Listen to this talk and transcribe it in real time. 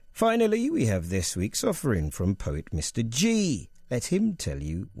Finally, we have this week's offering from poet Mr. G. Let him tell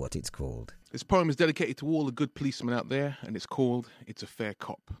you what it's called. This poem is dedicated to all the good policemen out there, and it's called It's a Fair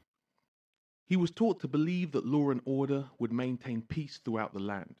Cop. He was taught to believe that law and order would maintain peace throughout the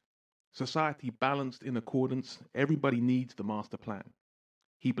land. Society balanced in accordance, everybody needs the master plan.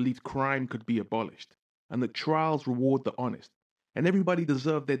 He believed crime could be abolished, and that trials reward the honest, and everybody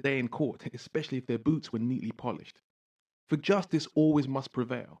deserved their day in court, especially if their boots were neatly polished. For justice always must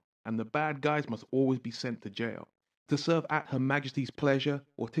prevail, and the bad guys must always be sent to jail, to serve at Her Majesty's pleasure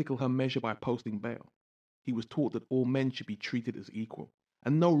or tickle her measure by posting bail. He was taught that all men should be treated as equal,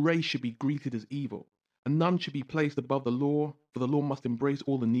 and no race should be greeted as evil, and none should be placed above the law, for the law must embrace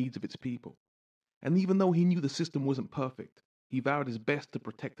all the needs of its people. And even though he knew the system wasn't perfect, he vowed his best to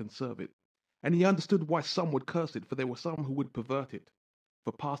protect and serve it. And he understood why some would curse it, for there were some who would pervert it.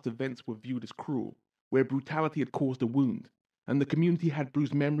 For past events were viewed as cruel, where brutality had caused a wound, and the community had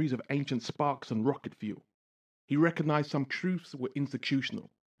bruised memories of ancient sparks and rocket fuel. He recognized some truths were institutional,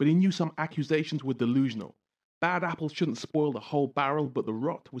 but he knew some accusations were delusional. Bad apples shouldn't spoil the whole barrel, but the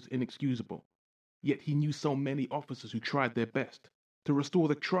rot was inexcusable. Yet he knew so many officers who tried their best to restore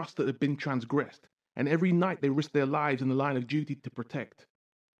the trust that had been transgressed, and every night they risked their lives in the line of duty to protect.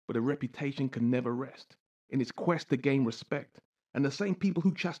 But a reputation can never rest in its quest to gain respect, and the same people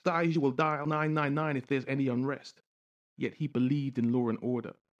who chastise you will dial 999 if there's any unrest. Yet he believed in law and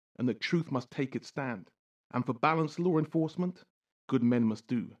order, and that truth must take its stand, and for balanced law enforcement, good men must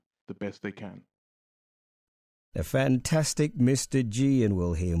do the best they can. The fantastic Mr. G, and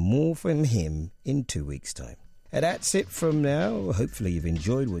we'll hear more from him in 2 weeks' time. And that's it from now. Hopefully you've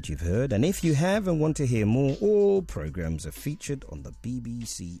enjoyed what you've heard, and if you have and want to hear more, all programmes are featured on the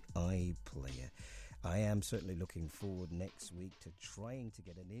BBC iPlayer. I am certainly looking forward next week to trying to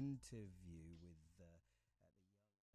get an interview